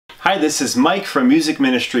Hi, this is Mike from Music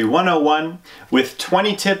Ministry 101 with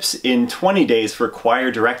 20 tips in 20 days for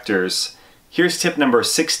choir directors. Here's tip number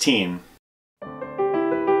 16.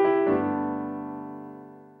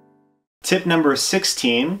 Tip number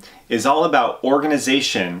 16 is all about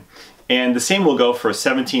organization, and the same will go for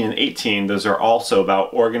 17 and 18. Those are also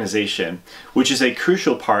about organization, which is a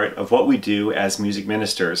crucial part of what we do as music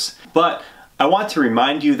ministers. But I want to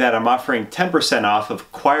remind you that I'm offering 10% off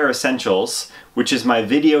of Choir Essentials, which is my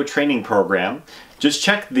video training program. Just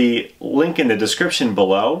check the link in the description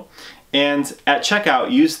below, and at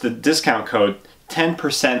checkout use the discount code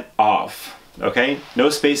 10% off. Okay?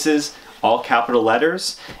 No spaces, all capital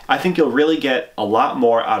letters. I think you'll really get a lot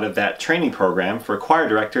more out of that training program for choir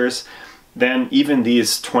directors than even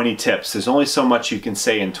these 20 tips. There's only so much you can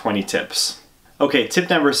say in 20 tips. Okay, tip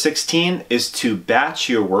number 16 is to batch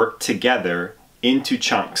your work together into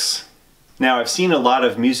chunks. Now, I've seen a lot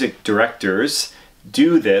of music directors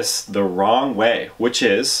do this the wrong way, which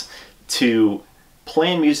is to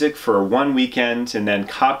plan music for one weekend and then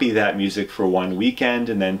copy that music for one weekend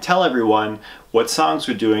and then tell everyone what songs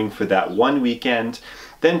we're doing for that one weekend,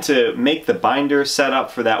 then to make the binder set up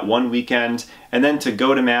for that one weekend, and then to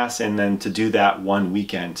go to Mass and then to do that one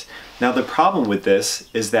weekend. Now, the problem with this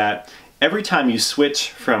is that every time you switch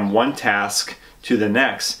from one task to the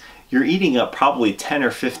next, you're eating up probably 10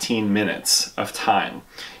 or 15 minutes of time.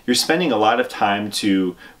 You're spending a lot of time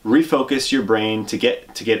to refocus your brain to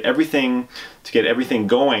get everything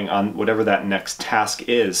going on whatever that next task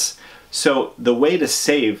is. So the way to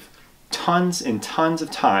save tons and tons of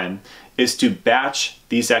time is to batch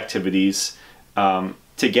these activities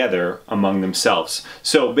together among themselves.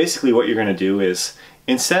 So basically what you're going to do is,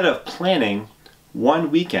 instead of planning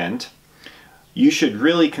one weekend, you should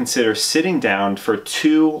really consider sitting down for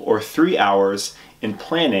 2 or 3 hours and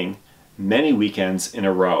planning many weekends in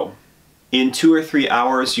a row. In 2 or 3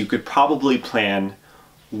 hours, you could probably plan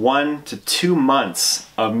 1 to 2 months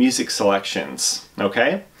of music selections,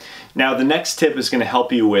 okay? Now, the next tip is going to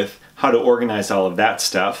help you with how to organize all of that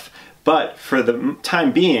stuff, but for the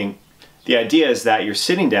time being, the idea is that you're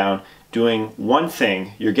sitting down doing one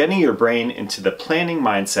thing. You're getting your brain into the planning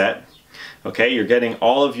mindset, okay? You're getting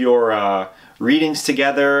all of your readings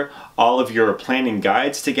together, all of your planning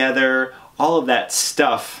guides together, all of that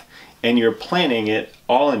stuff, and you're planning it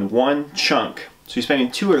all in one chunk. So you're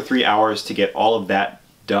spending 2 or 3 hours to get all of that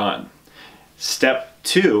done. Step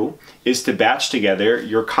 2 is to batch together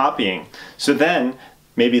your copying. So then,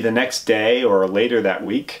 maybe the next day or later that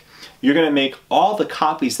week, you're going to make all the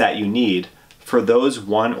copies that you need for those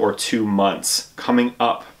 1 or 2 months coming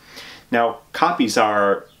up. Now, copies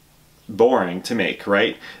are boring to make,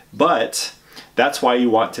 right? But that's why you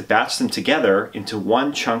want to batch them together into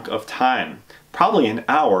one chunk of time. Probably an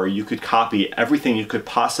hour, you could copy everything you could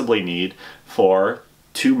possibly need for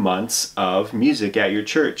 2 months of music at your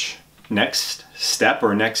church. Next step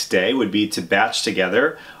or next day would be to batch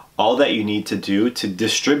together all that you need to do to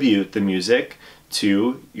distribute the music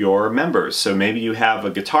to your members. So maybe you have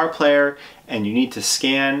a guitar player and you need to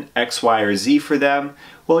scan X, Y, or Z for them.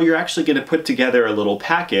 Well, you're actually going to put together a little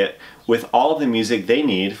packet with all the music they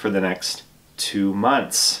need for the next 2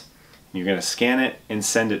 months. You're going to scan it and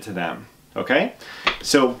send it to them. Okay?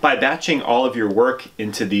 So by batching all of your work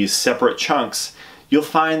into these separate chunks, you'll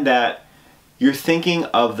find that you're thinking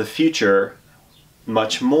of the future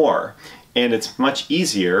much more, and it's much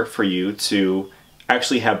easier for you to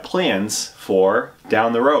actually have plans for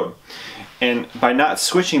down the road. And by not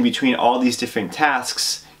switching between all these different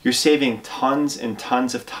tasks, you're saving tons and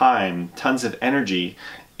tons of time, tons of energy,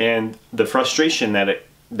 and the frustration that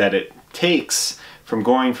it takes from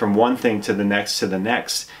going from one thing to the next to the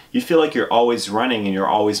next. You feel like you're always running and you're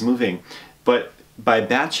always moving. But by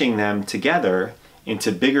batching them together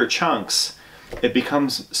into bigger chunks, it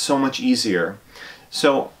becomes so much easier.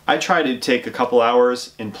 So I try to take a couple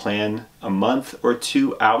hours and plan a month or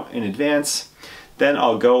 2 out in advance. Then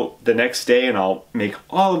I'll go the next day and I'll make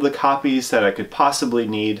all of the copies that I could possibly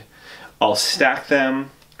need. I'll stack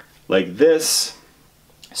them like this,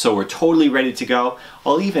 so we're totally ready to go.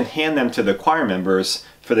 I'll even hand them to the choir members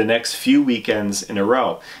for the next few weekends in a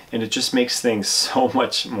row. And it just makes things so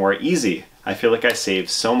much more easy. I feel like I save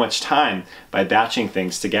so much time by batching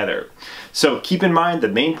things together. So keep in mind, the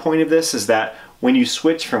main point of this is that when you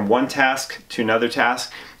switch from one task to another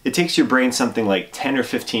task, it takes your brain something like 10 or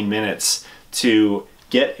 15 minutes to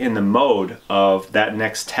get in the mode of that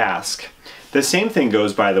next task. The same thing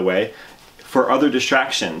goes, by the way, for other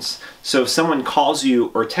distractions. So if someone calls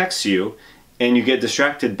you or texts you and you get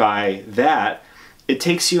distracted by that, it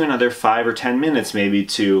takes you another 5 or 10 minutes maybe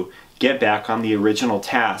to get back on the original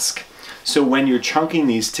task. So when you're chunking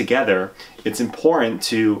these together, it's important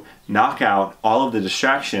to knock out all of the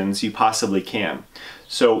distractions you possibly can.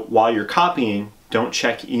 So while you're copying, don't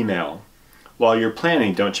check email. While you're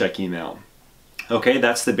planning, don't check email. Okay,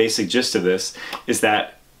 that's the basic gist of this, is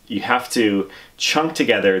that you have to chunk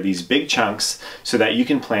together these big chunks so that you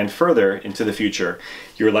can plan further into the future.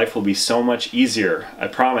 Your life will be so much easier, I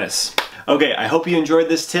promise. Okay, I hope you enjoyed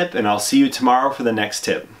this tip, and I'll see you tomorrow for the next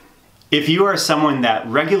tip. If you are someone that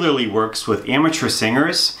regularly works with amateur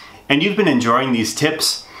singers and you've been enjoying these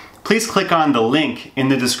tips, please click on the link in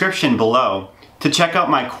the description below to check out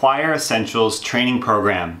my Choir Essentials training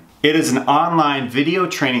program. It is an online video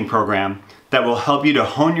training program that will help you to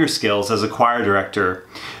hone your skills as a choir director,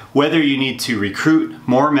 whether you need to recruit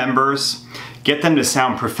more members, get them to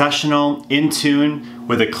sound professional, in tune,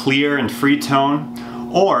 with a clear and free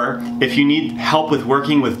tone, or if you need help with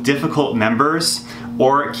working with difficult members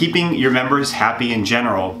or keeping your members happy in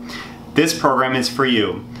general. This program is for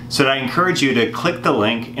you, so I encourage you to click the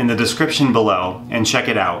link in the description below and check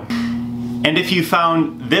it out. And if you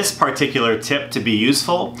found this particular tip to be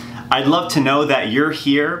useful, I'd love to know that you're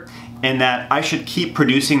here and that I should keep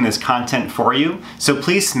producing this content for you, so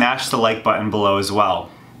please smash the like button below as well.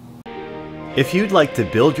 If you'd like to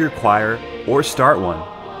build your choir or start one,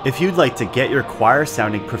 if you'd like to get your choir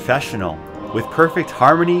sounding professional with perfect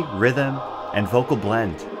harmony, rhythm, and vocal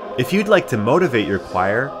blend, if you'd like to motivate your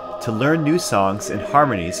choir to learn new songs and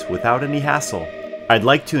harmonies without any hassle, I'd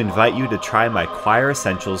like to invite you to try my Choir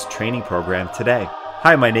Essentials training program today.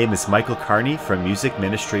 Hi, my name is Michael Carney from Music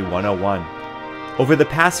Ministry 101. Over the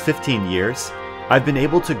past 15 years, I've been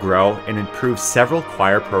able to grow and improve several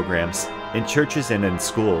choir programs in churches and in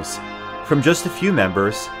schools, from just a few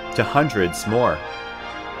members to hundreds more.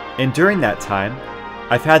 And during that time,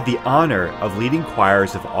 I've had the honor of leading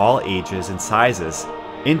choirs of all ages and sizes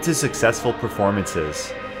into successful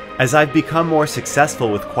performances. As I've become more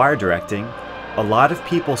successful with choir directing, a lot of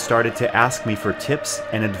people started to ask me for tips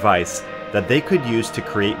and advice that they could use to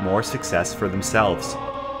create more success for themselves.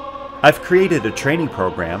 I've created a training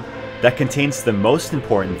program that contains the most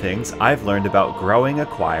important things I've learned about growing a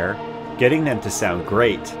choir, getting them to sound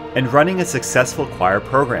great, and running a successful choir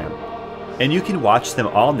program. And you can watch them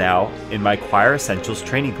all now in my Choir Essentials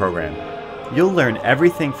training program. You'll learn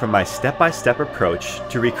everything from my step-by-step approach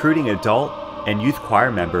to recruiting adult and youth choir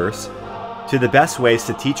members, to the best ways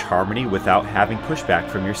to teach harmony without having pushback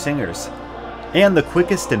from your singers, and the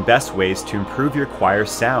quickest and best ways to improve your choir's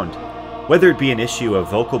sound, whether it be an issue of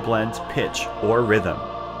vocal blend, pitch, or rhythm.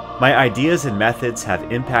 My ideas and methods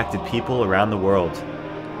have impacted people around the world,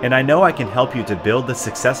 and I know I can help you to build the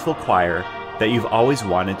successful choir that you've always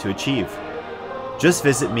wanted to achieve. Just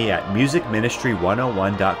visit me at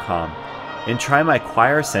musicministry101.com and try my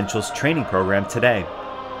Choir Essentials training program today.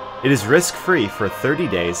 It is risk-free for 30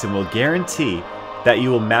 days and will guarantee that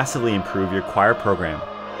you will massively improve your choir program.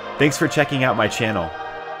 Thanks for checking out my channel.